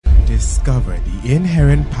Discover the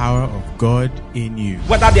inherent power of God in you.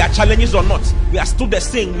 Whether there are challenges or not, we are still the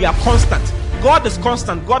same. We are constant. God is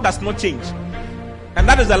constant. God does not change. And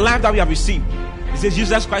that is the life that we have received. It says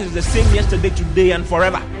Jesus Christ is the same yesterday, today, and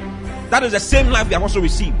forever. That is the same life we have also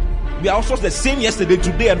received. We are also the same yesterday,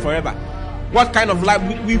 today, and forever. What kind of life?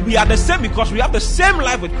 We are the same because we have the same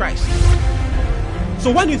life with Christ. So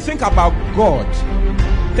when you think about God,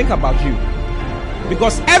 think about you.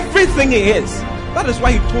 Because everything He is, that is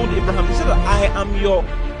why He told Abraham, He said, I am your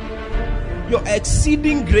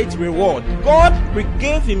exceeding great reward. God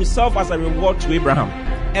gave Himself as a reward to Abraham.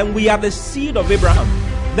 And we are the seed of Abraham.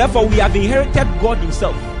 Therefore, we have inherited God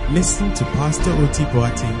Himself. Listen to Pastor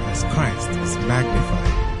Oti-Boateng as Christ is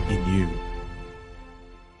magnified in you.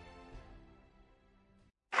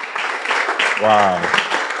 Wow.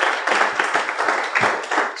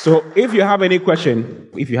 So if you have any question,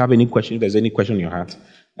 if there's any question in your heart,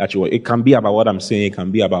 it can be about what I'm saying, it can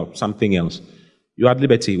be about something else. You are at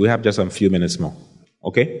liberty. We have just a few minutes more.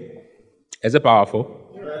 Okay? Is it powerful?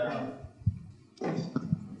 Yeah.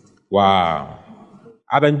 Wow.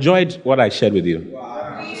 I've enjoyed what I shared with you.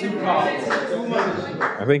 Wow.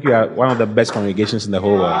 I think you are one of the best congregations in the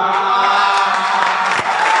whole world. I've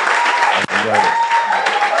enjoyed it.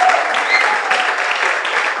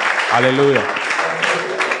 Hallelujah.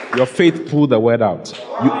 Your faith pulled the word out.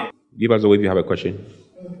 Give us a wave if you have a question.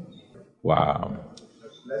 Wow.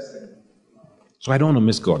 So I don't want to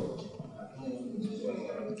miss God.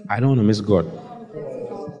 I don't want to miss God.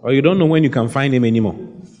 Or you don't know when you can find Him anymore.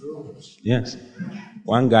 Yes.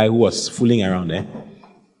 One guy who was fooling around,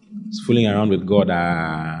 was fooling around with God,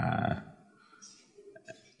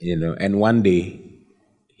 and one day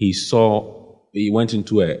he went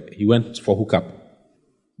for hookup.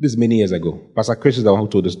 This is many years ago. Pastor Chris is the one who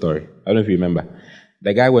told the story. I don't know if you remember.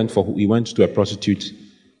 The guy went to a prostitute,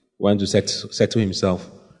 went to settle himself.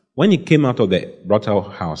 When he came out of the brothel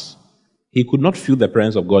house, he could not feel the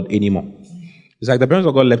presence of God anymore. It's like the presence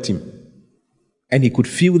of God left him. And he could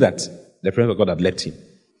feel that the presence of God had left him.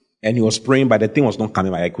 And he was praying, but the thing was not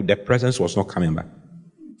coming back. The presence was not coming back.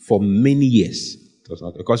 For many years. It was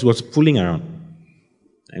not, because he was fooling around.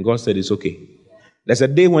 And God said, it's okay. There's a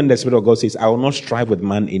day when the Spirit of God says, I will not strive with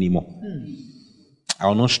man anymore. I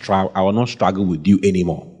will not struggle with you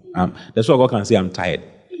anymore. That's why God can say, I'm tired.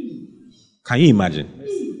 Can you imagine?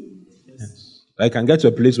 Yes. I can get to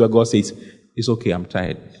a place where God says, it's okay, I'm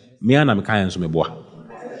tired.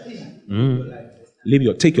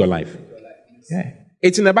 Take your life. Yeah.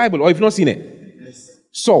 It's in the Bible, or if you've not seen it.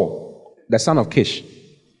 Saul, the son of Kish.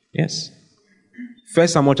 Yes. 1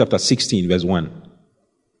 Samuel chapter 16, verse 1.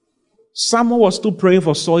 Samuel was still praying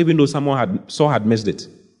for Saul, even though Saul had missed it.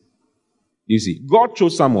 You see, God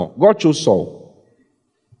chose Samuel. God chose Saul.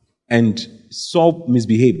 And Saul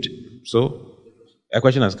misbehaved. So, a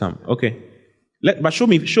question has come. Okay. But show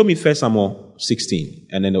me 1 Samuel 16,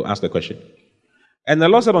 and then they'll ask the question. And the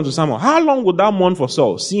Lord said unto Samuel, how long would thou mourn for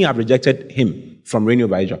Saul, seeing I have rejected him from reigning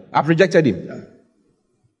over Israel? I've rejected him. Yeah.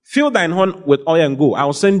 Fill thine horn with oil and go. I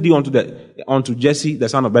will send thee unto Jesse, the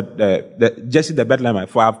son of Jesse the Bethlehemite,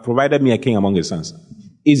 for I have provided me a king among his sons.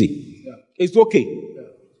 Easy. Yeah. It's okay.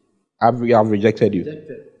 Yeah. I've rejected you.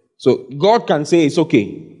 So God can say, it's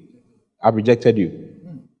okay. I've rejected you.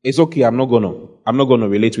 It's okay. I'm not gonna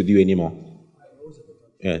relate with you anymore.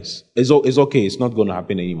 Yes. It's okay. It's not gonna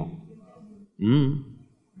happen anymore.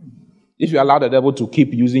 If you allow the devil to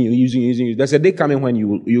keep using you, there's a day coming when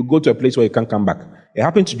you go to a place where you can't come back. It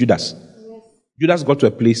happened to Judas. Judas got to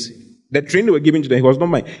a place. The training they were giving to them, he was not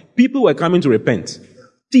mine. People were coming to repent.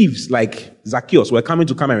 Thieves like Zacchaeus were coming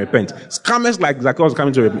to come and repent. Scammers like Zacchaeus were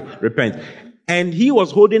coming to repent. And he was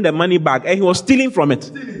holding the money back and he was stealing from it.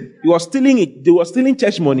 He was stealing it. They were stealing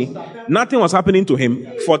church money. Nothing was happening to him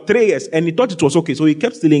for 3 years and he thought it was okay. So he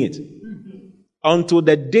kept stealing it. Until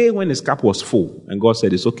the day when his cup was full and God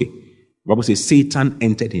said, it's okay. The Bible says Satan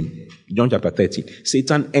entered him. John chapter 13.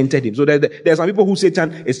 Satan entered him. So there are some people who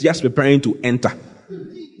Satan is just preparing to enter.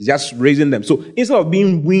 He's just raising them. So instead of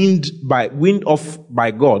being weaned off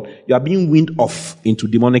by God, you are being weaned off into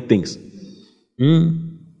demonic things.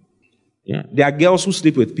 Yeah. There are girls who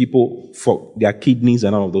sleep with people for their kidneys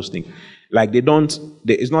and all of those things. Like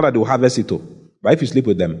it's not that they'll harvest it all. But if you sleep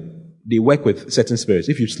with them, they work with certain spirits.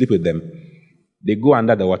 If you sleep with them, they go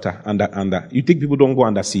under the water, under. You think people don't go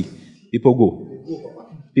under sea? People go.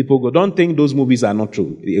 Don't think those movies are not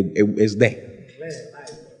true. It's there.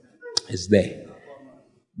 It's there.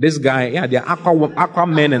 This guy, they are aqua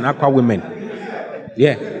men and aqua women.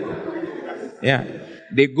 Yeah.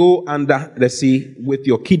 They go under the sea with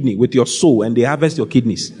your kidney, with your soul, and they harvest your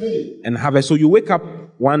kidneys. And harvest. So you wake up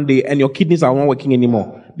one day and your kidneys are not working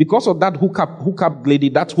anymore. Because of that hookup lady,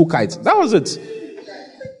 that hookite. That was it.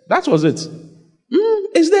 That was it.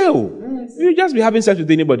 It's there. You just be having sex with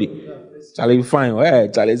anybody. Charlie, fine. Hey,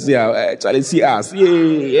 Charlie, see us.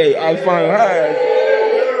 Yeah, I fine. Hey.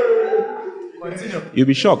 You'll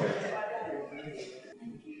be shocked.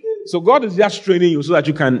 So God is just training you so that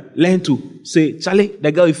you can learn to say, Charlie,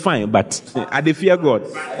 the girl is fine, but I dey fear God.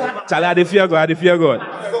 Charlie, I dey fear God. I dey fear God.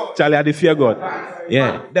 Charlie, I dey fear God.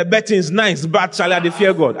 Yeah, the betting is nice, but Charlie, I dey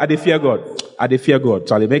fear God. I dey fear God. I dey fear God.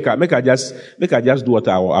 Charlie, make her just do what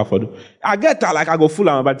I want to do. I get her like I go full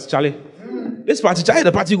on, but Charlie, this party, Charlie,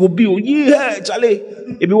 the party go be, yeah, Charlie.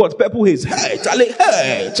 It be what? Purple haze. Hey, Charlie.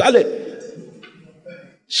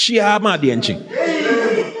 Shia ma dienchi.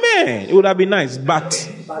 Man, it would have been nice, but.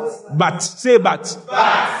 Say but.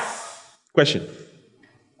 Question.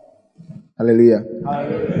 Hallelujah.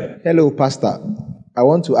 Hello, Pastor. I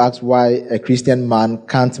want to ask why a Christian man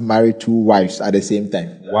can't marry two wives at the same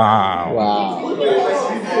time. Wow.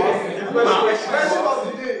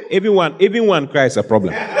 Even one cry is a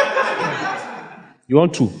problem. You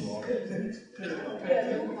want two?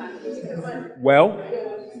 Well,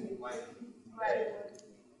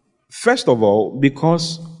 first of all,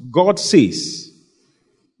 because God says,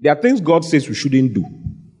 there are things God says we shouldn't do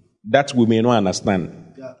that we may not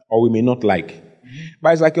understand or we may not like.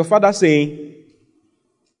 But it's like your father saying,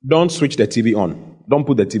 don't switch the TV on. Don't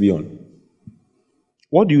put the TV on.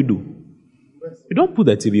 What do? You don't put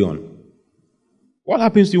the TV on. What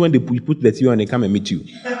happens to you when they put the TV on and they come and meet you?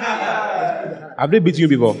 Have they beaten you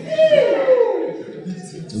before?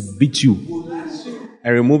 Beat you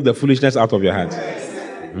and remove the foolishness out of your heart.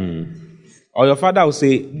 Or your father will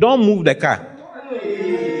say, don't move the car.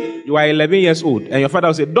 You are 11 years old and your father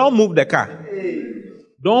will say, don't move the car.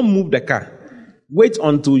 Don't move the car. Wait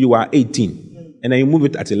until you are 18 and then you move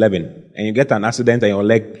it at 11 and you get an accident and your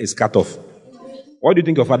leg is cut off. What do you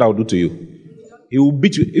think your father will do to you? He will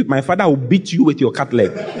beat you. My father will beat you with your cut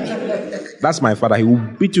leg. That's my father. He will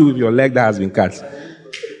beat you with your leg that has been cut.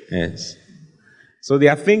 Yes. So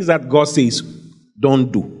there are things that God says,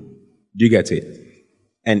 don't do. Do you get it?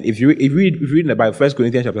 And if you read in the Bible, 1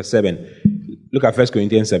 Corinthians chapter 7, look at 1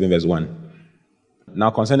 Corinthians 7 verse 1. Now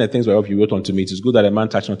concerning the things whereof you wrote unto me, it is good that a man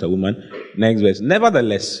touch not a woman. Next verse.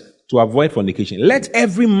 Nevertheless, to avoid fornication, let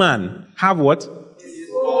every man have what? His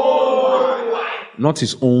own wife. Not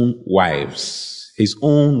his own wives. His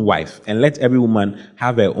own wife. And let every woman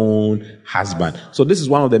have her own husband. So this is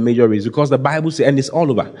one of the major reasons. Because the Bible says, and it's all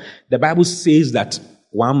over. The Bible says that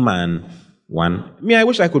one man, one. Me, I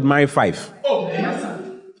wish I could marry 5. Oh, yes.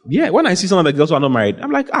 Yeah, when I see some of the girls who are not married,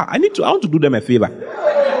 I'm like, I want to do them a favor.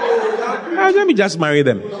 Let me just marry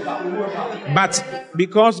them. But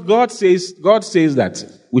because God says that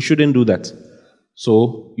we shouldn't do that.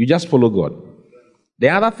 So you just follow God. The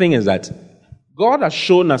other thing is that God has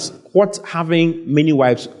shown us what having many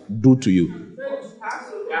wives do to you.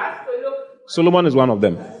 Solomon is one of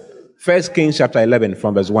them. 1 Kings chapter 11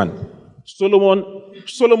 from verse 1.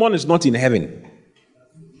 Solomon is not in heaven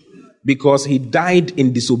because he died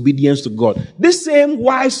in disobedience to God. This same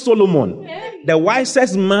wise Solomon, the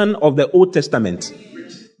wisest man of the Old Testament,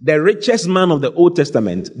 the richest man of the Old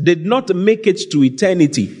Testament, did not make it to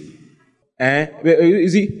eternity. You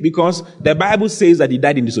see, because the Bible says that he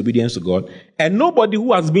died in disobedience to God, and nobody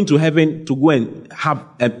who has been to heaven to go and have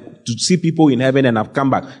to see people in heaven and have come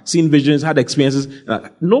back, seen visions, had experiences,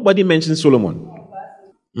 nobody mentions Solomon.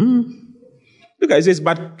 Look, it says,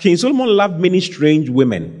 but King Solomon loved many strange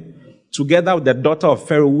women, together with the daughter of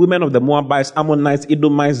Pharaoh, women of the Moabites, Ammonites,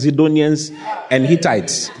 Edomites, Zidonians, and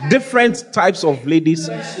Hittites. Different types of ladies,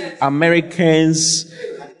 Americans,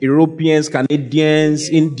 Europeans, Canadians,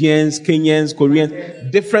 Indians, Kenyans, Koreans,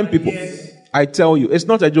 different people. I tell you, it's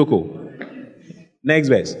not a joke. Next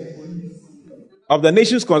verse. Of the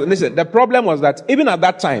nations, listen, the problem was that even at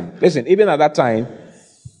that time,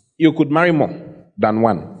 you could marry more than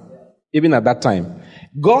one. Even at that time.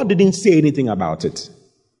 God didn't say anything about it.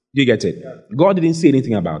 Do you get it? God didn't say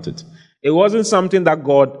anything about it. It wasn't something that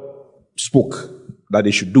God spoke that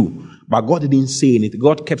they should do. But God didn't say anything.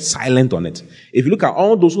 God kept silent on it. If you look at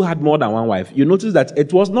all those who had more than one wife, you notice that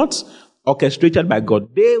it was not orchestrated by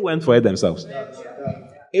God. They went for it themselves.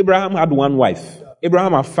 Abraham had one wife.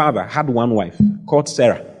 Abraham, our father, had one wife called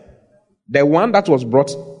Sarah. The one that was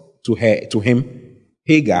brought to him,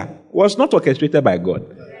 Hagar, was not orchestrated by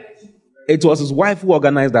God. It was his wife who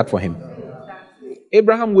organized that for him.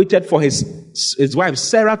 Abraham waited for his wife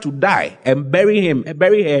Sarah to die and bury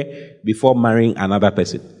her before marrying another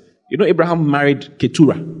person. You know, Abraham married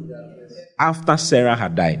Keturah after Sarah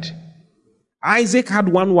had died. Isaac had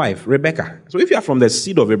one wife, Rebekah. So if you are from the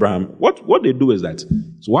seed of Abraham, what they do is that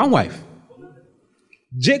it's one wife.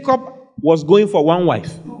 Jacob was going for one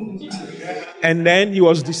wife. And then he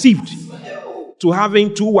was deceived to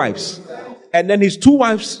having two wives. And then his two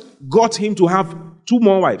wives got him to have two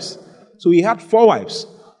more wives. So he had four wives.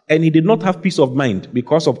 And he did not have peace of mind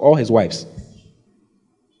because of all his wives.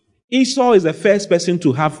 Esau is the first person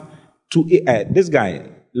to have this guy,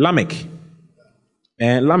 Lamech.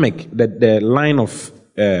 Lamech, the line of,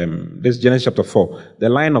 this Genesis chapter 4, the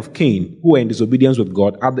line of Cain, who were in disobedience with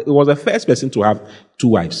God, it was the first person to have two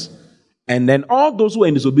wives. And then all those who were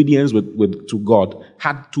in disobedience to God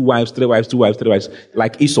had two wives, three wives,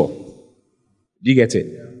 like Esau. Do you get it?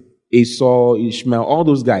 Esau, Ishmael, all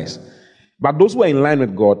those guys. But those who were in line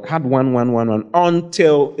with God had one,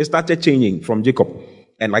 until it started changing from Jacob.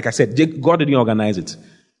 And like I said, God didn't organize it.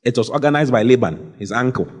 It was organized by Laban, his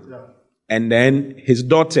uncle. Yeah. And then his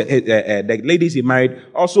daughter, the ladies he married,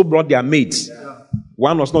 also brought their maids. Yeah.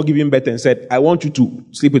 One was not giving birth and said, I want you to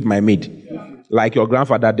sleep with my maid, like your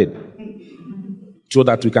grandfather did, so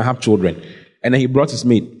that we can have children. And then he brought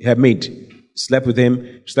her maid, slept with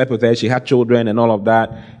him, slept with her, she had children and all of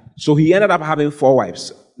that. So he ended up having four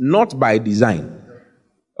wives, not by design.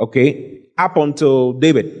 Okay? Up until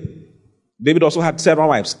David. David also had several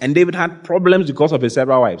wives. And David had problems because of his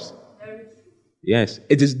several wives. Yes.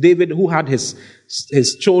 It is David who had his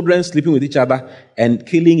children sleeping with each other and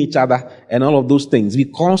killing each other and all of those things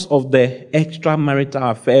because of the extramarital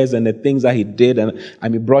affairs and the things that he did. And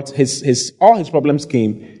he brought all his problems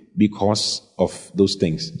came because of those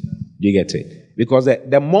things. Do you get it? Because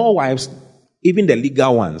the more wives, even the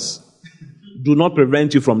legal ones, do not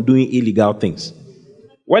prevent you from doing illegal things.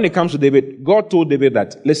 When it comes to David, God told David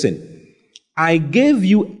that, listen, I gave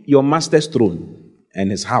you your master's throne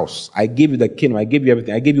and his house. I gave you the kingdom. I gave you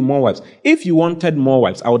everything. I gave you more wives. If you wanted more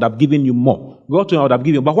wives, I would have given you more. God told me I would have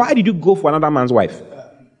given you. But why did you go for another man's wife?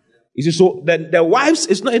 You see, so the wives,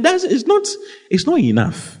 it's not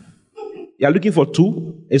enough. You are looking for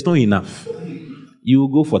two, it's not enough. You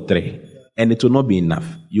will go for three, and it will not be enough.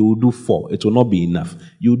 You will do 4, it will not be enough.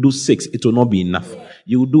 You will do 6, it will not be enough.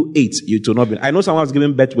 You will do 8, it will not be enough. I know someone was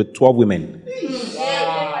giving birth with 12 women.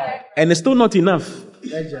 And it's still not enough.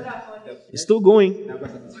 It's still going.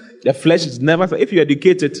 The flesh is never. If you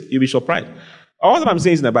educate it, you'll be surprised. All that I'm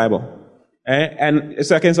saying is in the Bible. And 2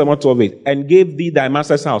 Samuel 12:8. And gave thee thy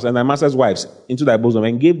master's house and thy master's wives into thy bosom,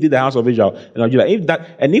 and gave thee the house of Israel and of Judah. If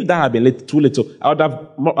that had been too little, I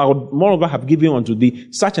would moreover have given unto thee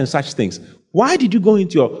such and such things. Why did you go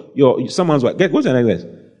into your someone's wife? What's the next verse?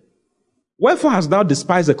 Wherefore hast thou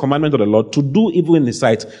despised the commandment of the Lord to do evil in his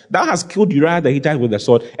sight? Thou hast killed Uriah the Hittite with the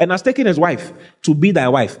sword, and hast taken his wife to be thy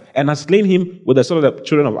wife, and hast slain him with the sword of the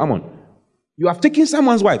children of Ammon. You have taken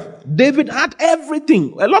someone's wife. David had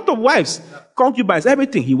everything, a lot of wives, concubines,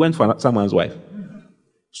 everything. He went for someone's wife.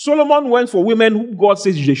 Solomon went for women who God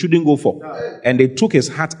says they shouldn't go for, and they took his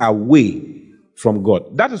heart away from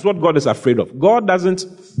God. That is what God is afraid of. God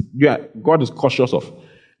is cautious of.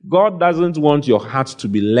 God doesn't want your heart to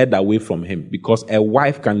be led away from him, because a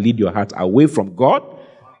wife can lead your heart away from God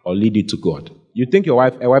or lead you to God. You think a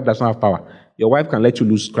wife does not have power. Your wife can let you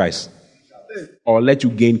lose Christ or let you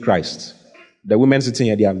gain Christ. The women sitting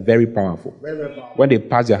here, they are very powerful. When they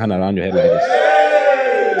pass their hand around your head like this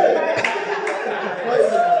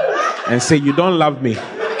and say, you don't love me,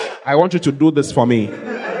 I want you to do this for me.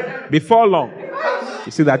 Before long,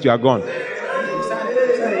 you see that you are gone.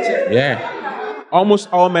 Yeah. Almost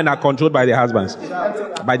all men are controlled by their husbands.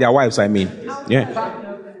 By their wives, I mean.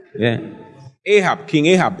 Yeah. King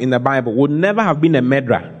Ahab in the Bible would never have been a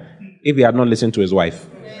murderer if he had not listened to his wife.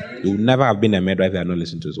 He would never have been a murderer if he had not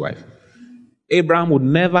listened to his wife. Abraham would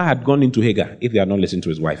never have gone into Hagar if he had not listened to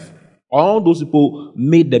his wife. All those people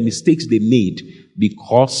made the mistakes they made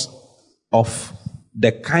because of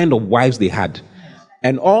the kind of wives they had.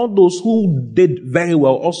 And all those who did very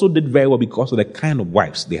well also did very well because of the kind of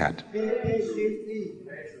wives they had.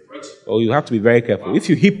 Oh, you have to be very careful. If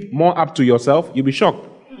you heap more up to yourself, you'll be shocked.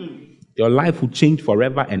 Your life will change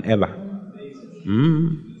forever and ever.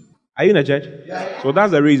 Are you in the church? So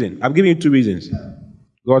that's the reason. I'm giving you 2 reasons.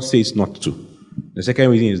 God says not to. The second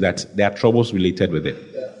reason is that there are troubles related with it.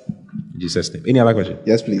 In Jesus' name. Any other question?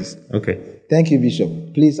 Yes, please. Okay. Thank you,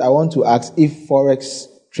 Bishop. Please, I want to ask if Forex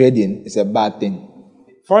trading is a bad thing.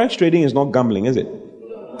 Forex trading is not gambling, is it?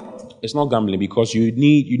 It's not gambling, because you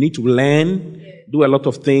need to learn, do a lot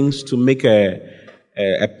of things to make a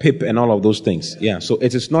pip and all of those things. Yeah, so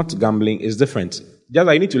it is not gambling, it's different. Just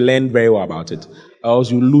like you need to learn very well about it, or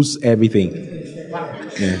else you lose everything.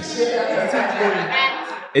 Yes.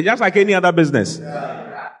 It's just like any other business.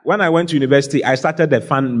 When I went to university, I started a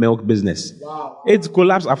fan milk business. It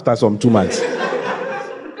collapsed after some 2 months.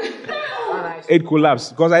 it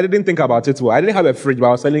collapsed because I didn't think about it well. I didn't have a fridge, but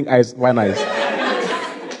I was selling wine ice.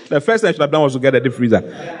 The first thing I should have done was to get a deep freezer.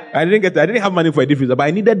 I didn't have money for a deep freezer, but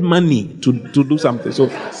I needed money to do something. So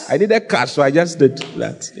I needed cash, so I just did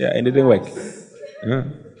that. Yeah, and it didn't work. Yeah.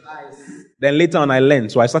 Then later on I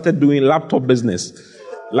learned. So I started doing laptop business.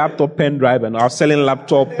 Laptop pen drive, and I was selling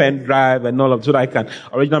laptop, pen drive, and all of so that I can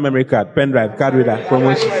original memory card, pen drive, card reader,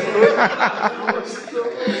 promotion.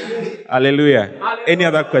 Hallelujah. Any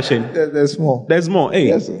other question? There's more. There's more. Hey.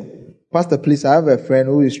 Yes, sir. Pastor, please, I have a friend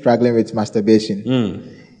who is struggling with masturbation.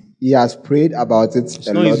 He has prayed about it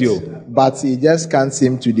a lot, but he just can't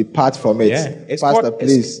seem to depart from it. Yeah. Pastor,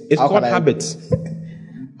 please. It's called habits.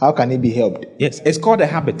 How can he be helped? Yes, it's called a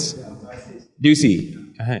habit. Do you see?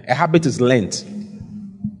 A habit is learnt.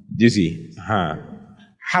 Do you see?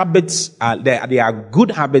 Habits are there are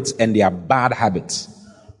good habits and there are bad habits.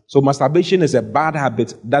 So masturbation is a bad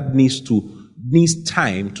habit that needs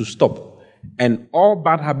time to stop. And all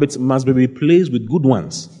bad habits must be replaced with good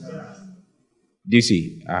ones. Do you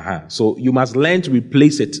see? So you must learn to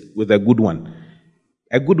replace it with a good one.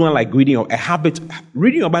 A good one like reading, or a habit.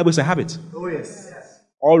 Reading your Bible is a habit. Oh, yes.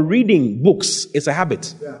 Or reading books is a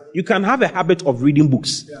habit. Yeah. You can have a habit of reading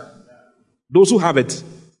books. Yeah. Those who have it,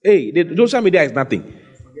 social media is nothing.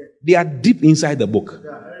 They are deep inside the book.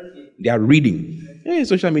 They are reading.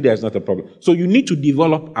 Social media is not a problem. So you need to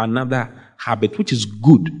develop another habit, which is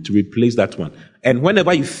good, to replace that one. And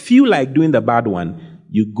whenever you feel like doing the bad one,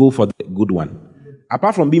 you go for the good one.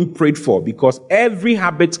 Apart from being prayed for, because every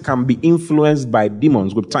habit can be influenced by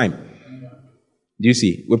demons with time. Do you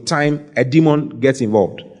see? With time, a demon gets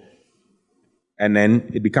involved. And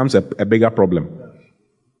then it becomes a bigger problem.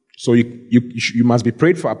 So you must be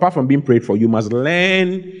prayed for. Apart from being prayed for, you must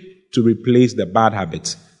learn to replace the bad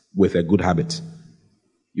habit with a good habit.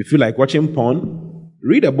 You feel like watching porn?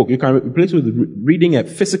 Read a book. You can replace it with reading a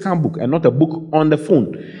physical book and not a book on the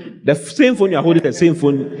phone. The same phone you're holding, the same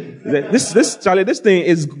phone. This thing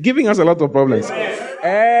is giving us a lot of problems.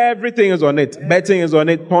 Everything is on it. Betting is on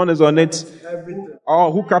it. Porn is on it.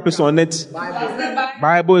 Oh, hookup is on it.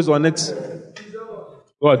 Bible is on it.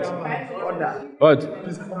 What?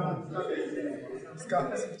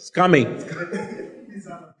 Scamming.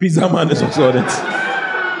 Pizza man is also on it.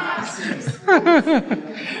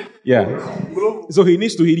 Yeah. So he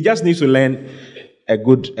just needs to learn a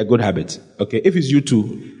good habit. Okay. If it's you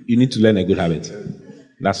too, you need to learn a good habit.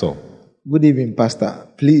 That's all. Good evening, Pastor.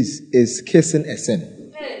 Please, is kissing a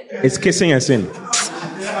sin? Is kissing a sin?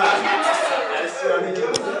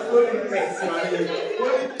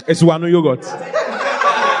 It's one yogurt.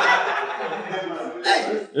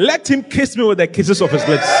 Let him kiss me with the kisses of his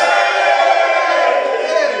lips.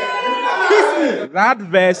 That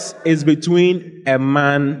verse is between a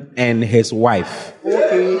man and his wife.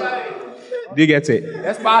 Okay. Do you get it?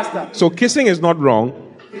 Yes, Pastor. So kissing is not wrong.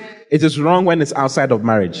 It is wrong when it's outside of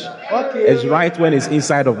marriage. Okay. It's right when it's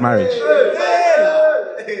inside of marriage.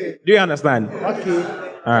 Do you understand?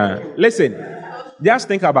 Okay. Listen, just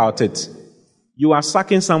think about it. You are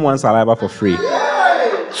sucking someone's saliva for free.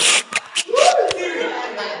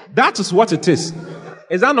 That is what it is.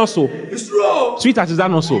 Is that not so? It's true. Sweetheart, is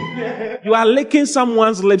that not so? You are licking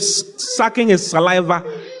someone's lips, sucking his saliva.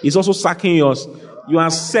 He's also sucking yours. You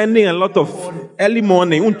are sending a lot of early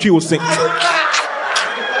morning. Why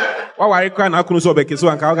are you crying? I couldn't so big. So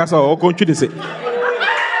I'm going to say,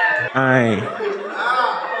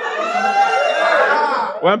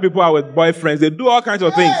 when people are with boyfriends, they do all kinds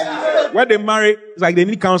of things. When they marry, it's like they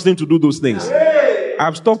need counseling to do those things.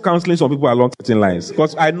 I've stopped counseling some people along certain lines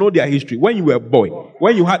because I know their history. When you were a boy,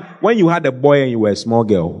 when you had a boy and you were a small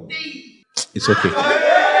girl, it's okay.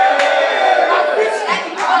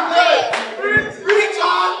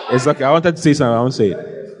 It's okay. I wanted to say something. I won't say it.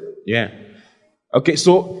 Yeah. Okay.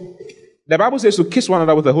 So the Bible says to kiss one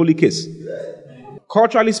another with a holy kiss.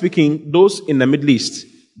 Culturally speaking, those in the Middle East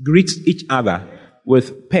greet each other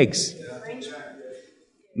with pegs.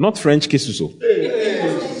 Not French kisses. So.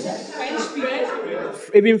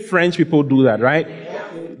 Even French people do that, right?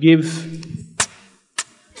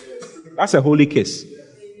 That's a holy kiss.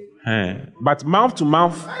 But mouth to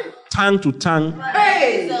mouth, tongue to tongue,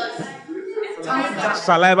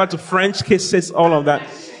 saliva to French kisses, all of that.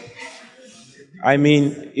 I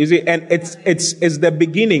mean, you see, and it's the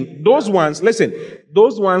beginning. Those ones, listen,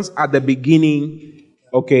 those ones are the beginning,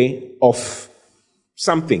 okay, of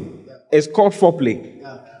something. It's called foreplay.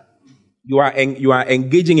 You are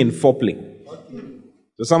engaging in foreplay.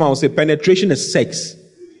 So someone will say penetration is sex.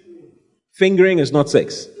 Fingering is not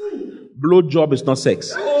sex. Blowjob is not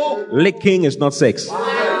sex. Licking is not sex.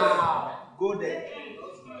 Wow. Go there.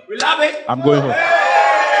 We love it. I'm going home. Go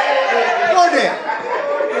there.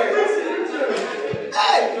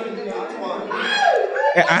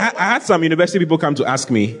 I had some university people come to ask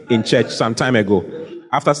me in church some time ago.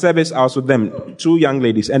 After service, I was with them, 2 young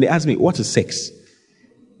ladies, and they asked me, what is sex?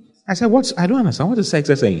 I said, I don't understand. What is sex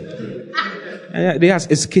they're saying? And they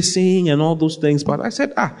asked, it's kissing and all those things. But I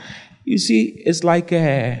said, you see, it's like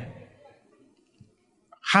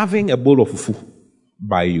having a bowl of fufu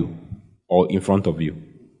by you or in front of you,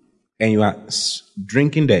 and you are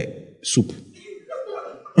drinking the soup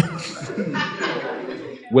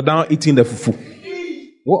without eating the fufu.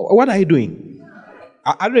 What are you doing?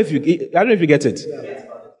 I don't know if you get it.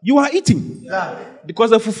 You are eating.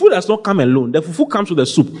 Because the fufu does not come alone. The fufu comes with the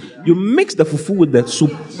soup. You mix the fufu with the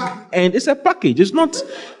soup, and it's a package. It's not.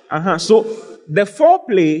 So the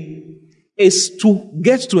foreplay is to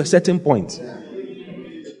get to a certain point.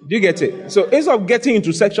 Do you get it? So instead of getting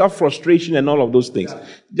into sexual frustration and all of those things,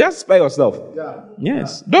 just spare yourself.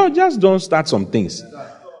 Yes. Don't start some things.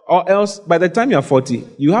 Or else, by the time you are 40,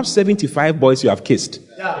 you have 75 boys you have kissed.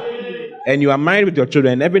 And you are married with your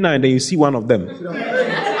children, and every now and then you see one of them.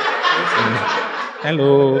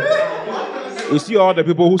 Hello. You see all the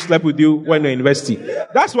people who slept with you when you're in university.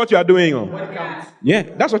 That's what you are doing. Yeah,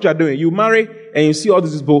 that's what you are doing. You marry, and you see all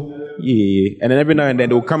these people. Yeah. And then every now and then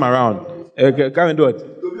they will come around. Come and do it.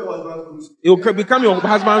 It will become your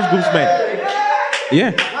husband's groomsman.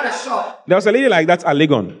 Yeah. There was a lady like that at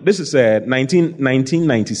Legon. This is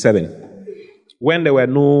 1997. When there were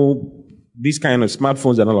no these kind of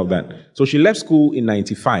smartphones and all of that. So she left school in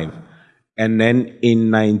 95. And then in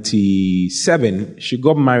 97, she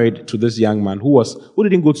got married to this young man who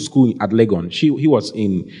didn't go to school at Legon. He was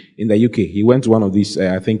in the UK. He went to one of these,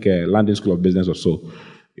 London School of Business or so,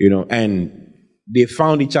 and they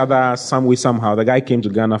found each other some way, somehow. The guy came to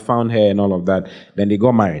Ghana, found her and all of that. Then they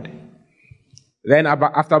got married. Then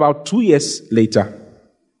after about 2 years later,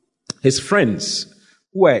 his friends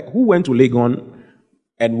who went to Legon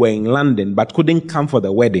and were in London but couldn't come for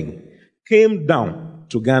the wedding came down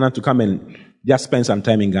to Ghana to come and just spend some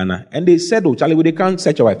time in Ghana. And they said, Charlie, they can't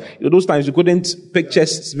search your wife. Those times you couldn't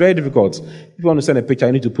pictures. It's very difficult. If you want to send a picture,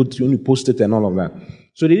 you need to post it and all of that.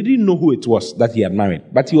 So they didn't know who it was that he had married.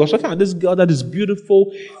 But he was talking about this girl that is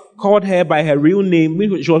beautiful, called her by her real name.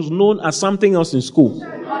 She was known as something else in school.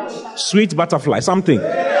 Sweet butterfly, something.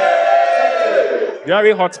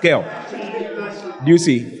 Very hot girl. Do you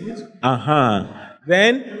see?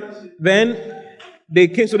 Then they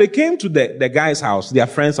came to the guy's house, their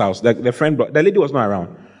friend's house. The lady was not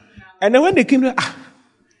around. And then when they came to, it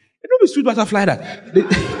don't be sweet butterfly that.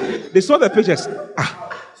 They saw the pictures.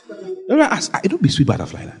 They were asked, it don't be sweet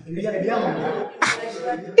butterfly that.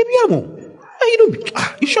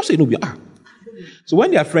 You sure say no be. So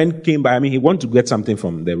when their friend came by, he wanted to get something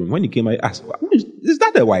from the room. When he came by, he asked, is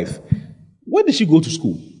that the wife? Where did she go to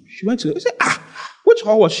school? She went to, he said, which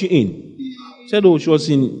hall was she in? He said, she was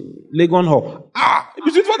in Legon Hall.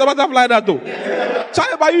 It's sweet for the butterfly that though.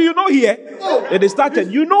 Charlie, but you know here. Then they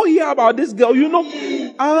started, you know here about this girl, you know go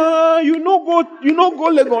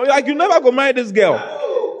Legon. Like you never go marry this girl.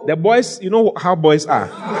 The boys, you know how boys are.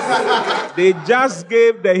 They just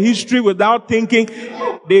gave the history without thinking.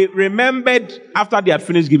 They remembered after they had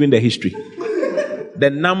finished giving the history. The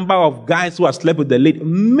number of guys who have slept with the lady.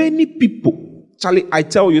 Many people. Charlie, I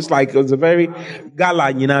tell you, it's a very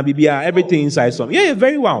gala, BBR, everything inside some. Yeah,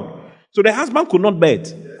 very well. So the husband could not bear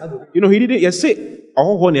it. He didn't. You say, I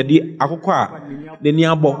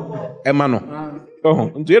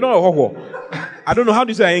don't know how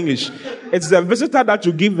to say in English. It's the visitor that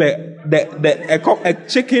you give a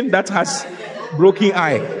chicken that has broken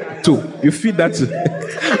eye to. You feed that to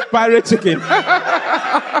pirate chicken.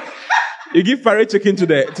 You give pirate chicken to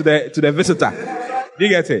the visitor. Do you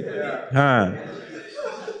get it?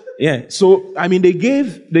 Yeah. So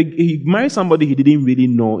he married somebody he didn't really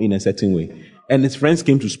know in a certain way, and his friends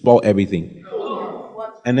came to spoil everything.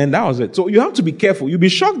 And then that was it. So you have to be careful. You'll be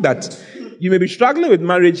shocked that you may be struggling with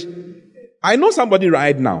marriage. I know somebody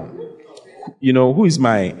right now, who is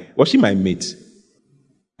was she my mate?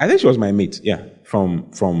 I think she was my mate, yeah,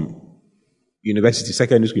 from university,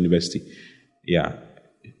 secondary school university. Yeah.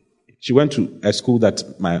 She went to a school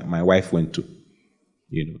that my wife went to,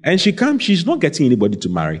 And she's not getting anybody to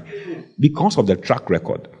marry because of the track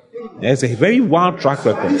record. There's a very wild track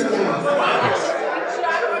record. Yes.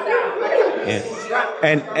 Yeah.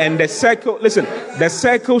 And the circle, listen, the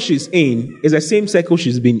circle she's in is the same circle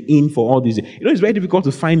she's been in for all these years. It's very difficult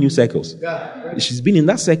to find new circles. She's been in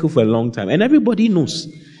that circle for a long time, and everybody knows.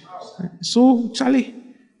 So, Charlie,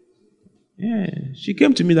 yeah, she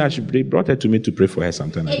came to me they brought her to me to pray for her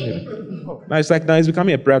sometime. Now it's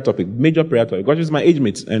becoming a prayer topic, major prayer topic, because she's my age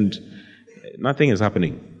mate, and nothing is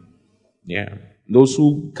happening. Yeah. Those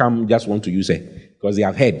who come just want to use her, because they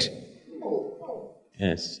have heard.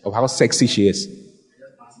 Yes. Of how sexy she is.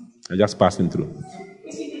 I'm just passing through.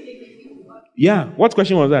 Yeah. What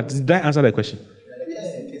question was that? Did I answer the question?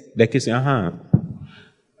 The kissing.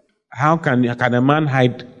 How can a man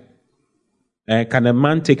hide? Can a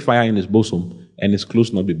man take fire in his bosom and his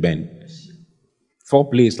clothes not be burned?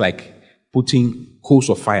 Foreplay is like putting coals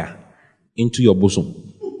of fire into your bosom.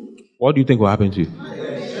 What do you think will happen to you?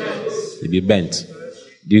 You'll be bent.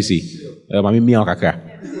 Do you see?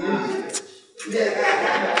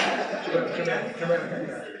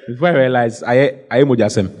 Before I realized, I am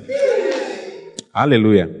Mujasem.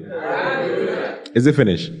 Hallelujah. Is it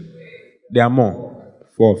finished? There are more.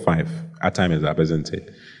 4 or 5. Our time is up, isn't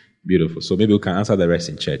it? Beautiful. So maybe we can answer the rest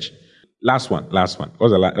in church. Last one.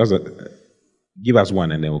 Give us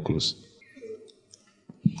one and then we'll close.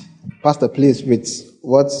 Pastor, please, with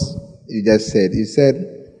what you just said, you said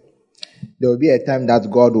there will be a time that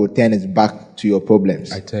God will turn his back to your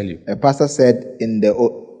problems. I tell you. A pastor said it's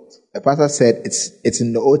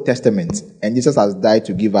in the Old Testament, and Jesus has died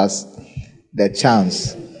to give us the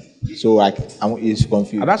chance. So it's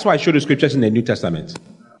confused. And that's why I showed the scriptures in the New Testament.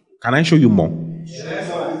 Can I show you more? Yes.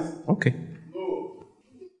 Okay.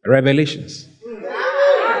 Revelations.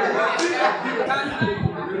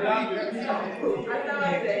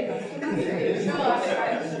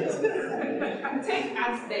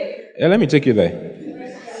 Yeah, let me take you there.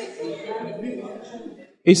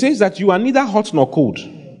 It says that you are neither hot nor cold.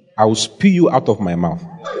 I will spew you out of my mouth.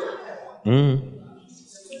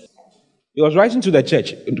 He was writing to the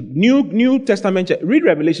church. New Testament church. Read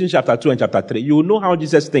Revelation chapter 2 and chapter 3. You will know how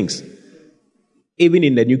Jesus thinks. Even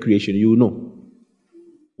in the new creation, you will know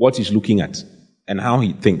what he's looking at and how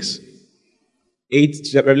he thinks.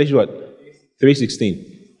 Revelation what? 3:16.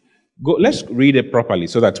 Go. Let's read it properly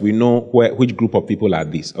so that we know which group of people are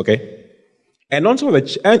these. Okay. And unto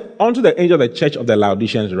the angel of the church of the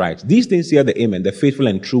Laodiceans writes, these things hear the Amen, the faithful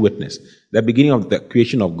and true witness, the beginning of the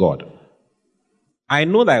creation of God. I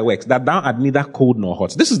know thy works, that thou art neither cold nor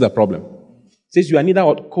hot. This is the problem. It says you are neither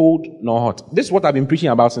cold nor hot. This is what I've been preaching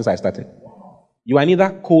about since I started. You are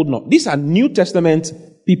neither cold nor... These are New Testament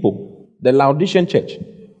people. The Laodicean church.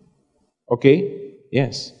 Okay?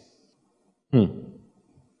 Yes.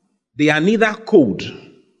 They are neither cold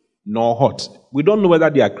nor hot. We don't know whether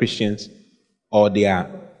they are Christians or they are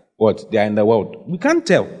what? They are in the world. We can't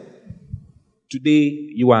tell. Today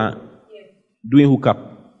you are doing hookup.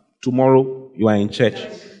 Tomorrow you are in church.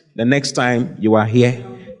 The next time you are here.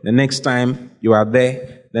 The next time you are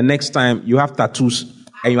there. The next time you have tattoos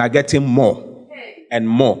and you are getting more and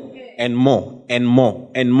more and more and more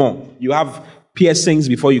and more. You have piercings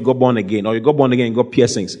before you got born again, or you got born again and got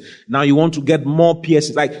piercings. Now you want to get more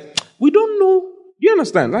piercings. Like, we don't know. Do you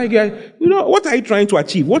understand? Like, what are you trying to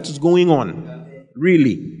achieve? What is going on?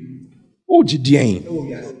 Really? Oh,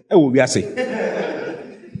 Gideon. Oh, we are saying.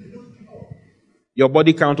 Your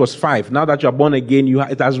body count was 5. Now that you are born again,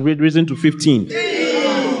 it has risen to 15.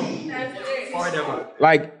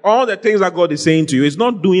 Like, all the things that God is saying to you, it's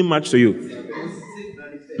not doing much to you.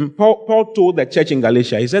 Paul told the church in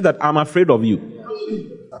Galatia, he said that I'm afraid of you.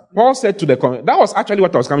 Paul said to the that was actually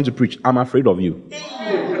what I was coming to preach. I'm afraid of you.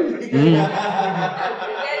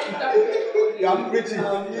 You are preaching.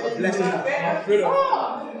 I'm blessing. I'm afraid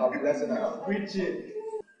of you. I'm blessing. I'm preaching.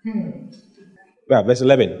 Yeah, verse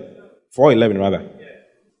 11. 4:11 rather.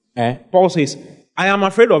 Paul says, I am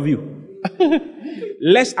afraid of you.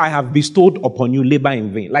 Lest I have bestowed upon you labor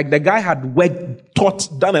in vain. Like the guy had worked, taught,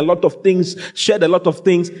 done a lot of things, shared a lot of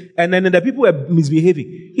things, and then the people were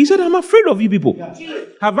misbehaving. He said, I'm afraid of you people.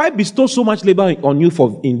 Have I bestowed so much labor on you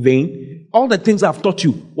in vain? All the things I've taught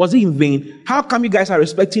you, was it in vain? How come you guys are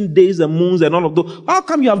respecting days and moons and all of those? How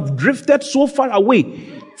come you have drifted so far away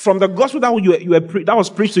from the gospel that that was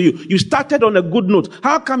preached to you? You started on a good note.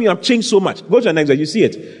 How come you have changed so much? Go to the next verse, you see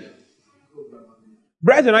it.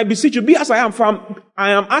 Brethren, I beseech you, be as I am, for I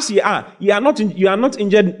am as ye are. You are not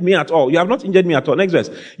injured me at all. You have not injured me at all. Next verse.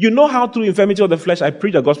 You know how through infirmity of the flesh I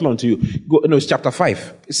preach the gospel unto you. It's chapter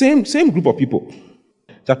 5. Same group of people.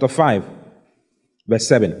 Chapter 5, verse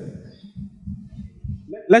 7.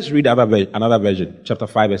 Let's read another version. Chapter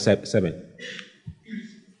 5, verse 7.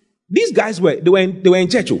 These guys they were in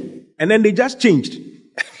church, and then they just changed.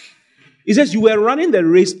 It says, you were running the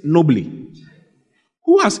race nobly.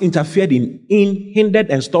 Who has interfered hindered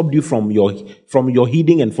and stopped you from your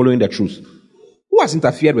heeding and following the truth? Who has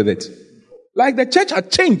interfered with it? Like the church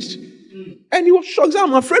had changed. And he was shocked.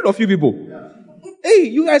 I'm afraid of you people. Hey,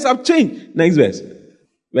 you guys have changed. Next verse.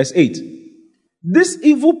 Verse 8. This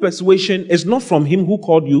evil persuasion is not from him who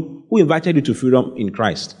called you, who invited you to freedom in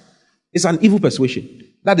Christ. It's an evil persuasion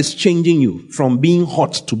that is changing you from being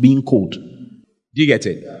hot to being cold. Do you get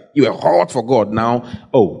it? You are hot for God now.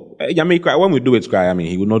 Oh, when we do it,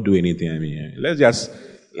 he will not do anything.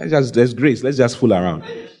 There's grace. Let's just fool around.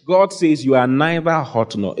 God says you are neither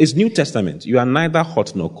hot nor. It's New Testament. You are neither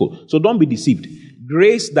hot nor cold. So don't be deceived.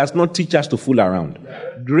 Grace does not teach us to fool around.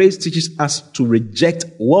 Grace teaches us to reject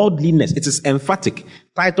worldliness. It is emphatic.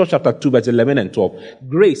 Titus chapter 2, verse 11 and 12.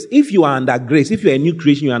 Grace. If you are under grace, if you are a new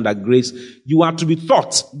creation, you are under grace, you are to be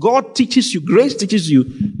taught. God teaches you, grace teaches you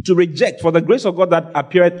to reject. For the grace of God that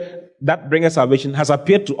appeared, that bringeth salvation, has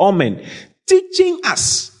appeared to all men. Teaching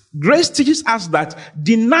us. Grace teaches us that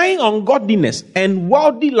denying ungodliness and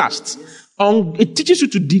worldly lusts, it teaches you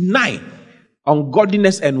to deny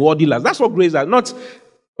ungodliness and worldly lust. That's what grace does. Not,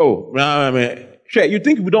 sure, you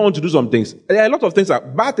think we don't want to do some things. There are a lot of things,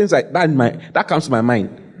 bad things like that, that comes to my mind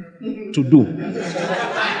to do.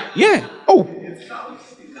 Yeah. Oh.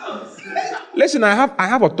 Listen, I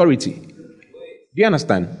have authority. Do you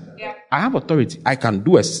understand? Yeah. I have authority. I can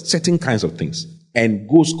do certain kinds of things and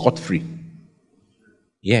go scot-free.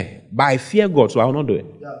 Yeah. But I fear God, so I will not do it.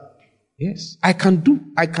 Yeah. Yes. I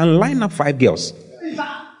can line up 5 girls.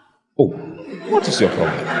 Oh, what is your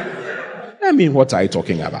problem? What are you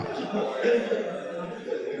talking about?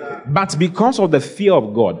 But because of the fear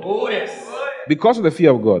of God. Oh, yes. Because of the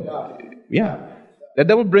fear of God. Yeah. The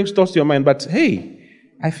devil brings thoughts to your mind, but hey,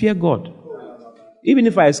 I fear God. Even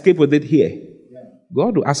if I escape with it here,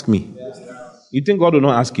 God will ask me. You think God will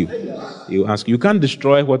not ask you? He will ask you. You can't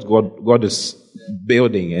destroy what God is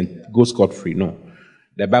building and go scot-free. No.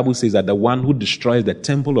 The Bible says that the one who destroys the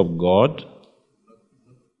temple of God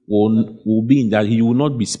will be in that he will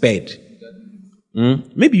not be spared.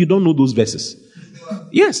 Maybe you don't know those verses.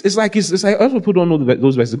 Yes, it's like other people don't know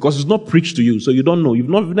those verses because it's not preached to you, so you don't know. You've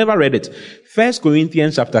never read it. 1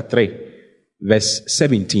 Corinthians chapter 3, verse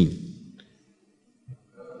 17.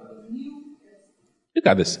 Look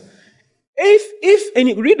at this. If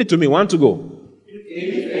any, read it to me. 1 to go.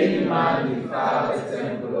 If any man defile the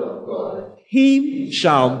temple of God, him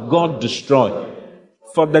shall God destroy.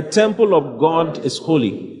 For the temple of God is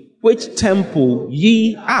holy, which temple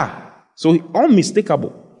ye are. So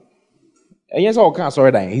unmistakable. And yes,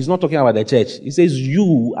 sorry, he's not talking about the church. He says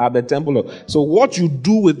you are the temple of. So what you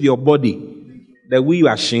do with your body, the way you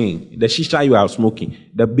are sharing, the shisha you are smoking,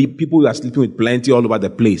 the people you are sleeping with plenty all over the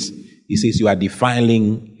place. He says you are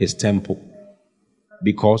defiling his temple.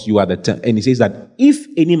 Because you are the temple. And he says that if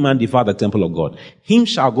any man defile the temple of God, him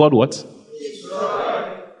shall God what?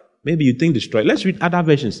 Destroy. Maybe you think destroy. Let's read other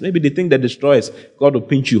versions. Maybe they think that destroys, God will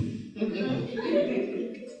pinch you.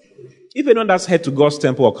 If anyone does head to God's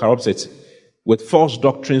temple or corrupts it with false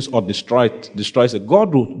doctrines or destroys it,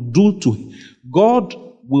 God will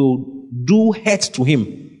do hurt to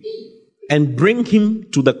him and bring him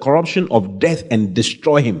to the corruption of death and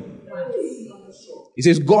destroy him. He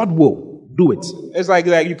says God will do it. It's like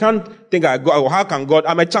you can't think, how can God?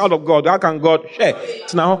 I'm a child of God. How can God share?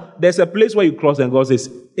 So now there's a place where you cross and God says,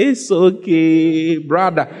 it's okay,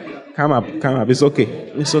 brother. Come up. It's okay.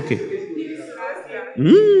 It's okay.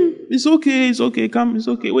 Come, it's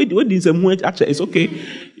okay. Wait, actually, it's okay.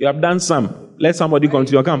 You have done some. Let somebody come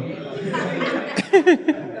to your camp.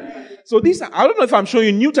 So these are, I don't know if I'm showing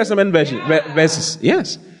you New Testament verses.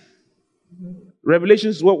 Yes.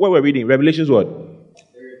 Revelations, what we're reading? Revelations what?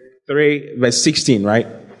 3, verse 16, right?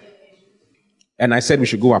 And I said we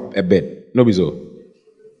should go up a bit. No, so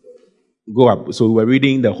go up. So we're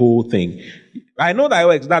reading the whole thing. I know that it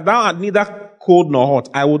works. That thou art neither cold nor hot.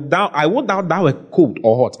 I would thou were cold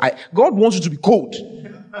or hot. God wants you to be cold,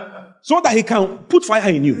 so that He can put fire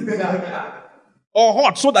in you, or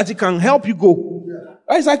hot, so that He can help you go.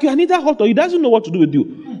 It's like you are neither hot or He doesn't know what to do with you.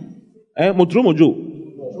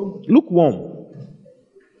 Mojo, lukewarm.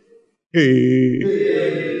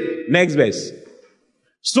 Hey. Next verse.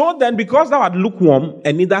 So then, because thou art lukewarm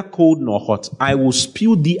and neither cold nor hot, I will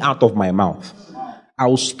spew thee out of my mouth. I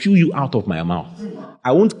will spew you out of my mouth.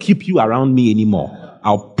 I won't keep you around me anymore.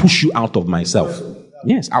 I'll push you out of myself.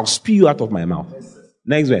 Yes, I'll spew you out of my mouth.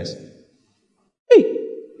 Next verse. Hey,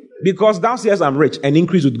 because thou sayest I'm rich and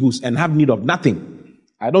increase with goods and have need of nothing.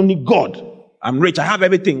 I don't need God. I'm rich. I have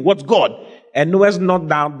everything. What's God? And knowest not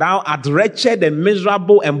thou art wretched and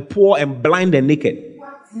miserable and poor and blind and naked.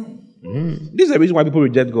 This is the reason why people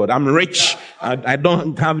reject God. I'm rich. I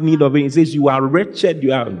don't have need of it. He says you are wretched.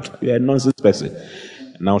 You are a nonsense person.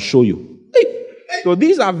 And I'll show you. So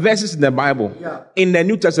these are verses in the Bible, in the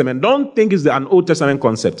New Testament. Don't think it's an Old Testament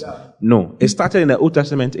concept. No, it started in the Old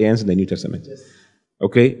Testament, it ends in the New Testament.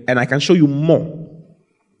 Okay, and I can show you more.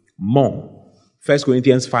 1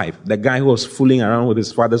 Corinthians 5, the guy who was fooling around with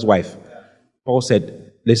his father's wife. Paul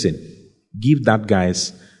said, listen, give that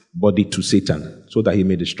guy's body to Satan so that he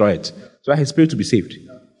may destroy it. So his spirit to be saved.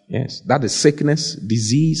 Yes. That is sickness,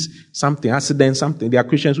 disease, something, accident, something. There are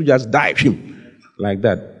Christians who just die like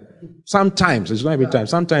that. Sometimes, it's not every time.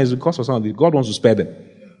 Sometimes because of something, God wants to spare them.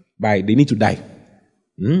 They need to die.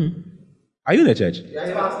 Are you in the church?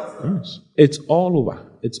 Yes. It's all over.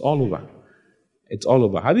 It's all over. It's all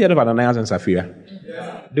over. Have you heard of Ananias and Sapphira?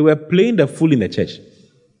 Yeah. They were playing the fool in the church.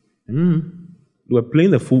 They were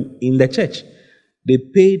playing the fool in the church. They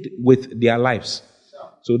paid with their lives.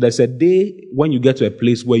 So there's a day when you get to a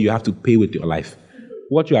place where you have to pay with your life.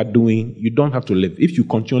 What you are doing, you don't have to live. If you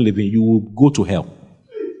continue living, you will go to hell.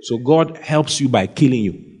 So God helps you by killing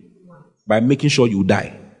you, by making sure you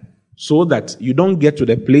die, so that you don't get to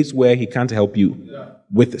the place where he can't help you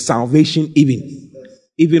with salvation.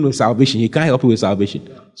 Even with salvation, he can't help you with salvation.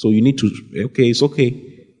 So you need to, okay, it's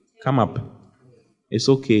okay. Come up. It's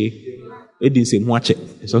okay. It didn't say watch it.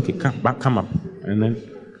 It's okay. Come up. And then,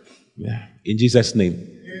 in Jesus' name.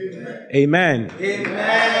 Amen.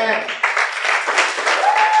 Amen.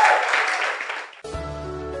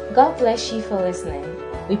 God bless you for listening.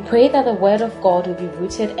 We pray that the word of God will be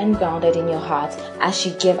rooted and grounded in your heart as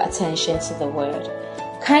you give attention to the word.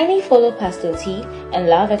 Kindly follow Pastor T and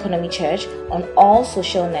Love Economy Church on all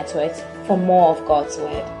social networks for more of God's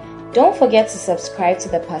word. Don't forget to subscribe to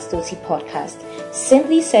the Pastor T podcast.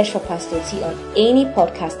 Simply search for Pastor T on any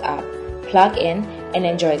podcast app, plug in, and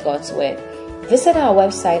enjoy God's word. Visit our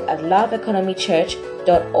website at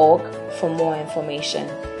loveeconomychurch.org for more information.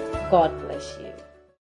 God bless.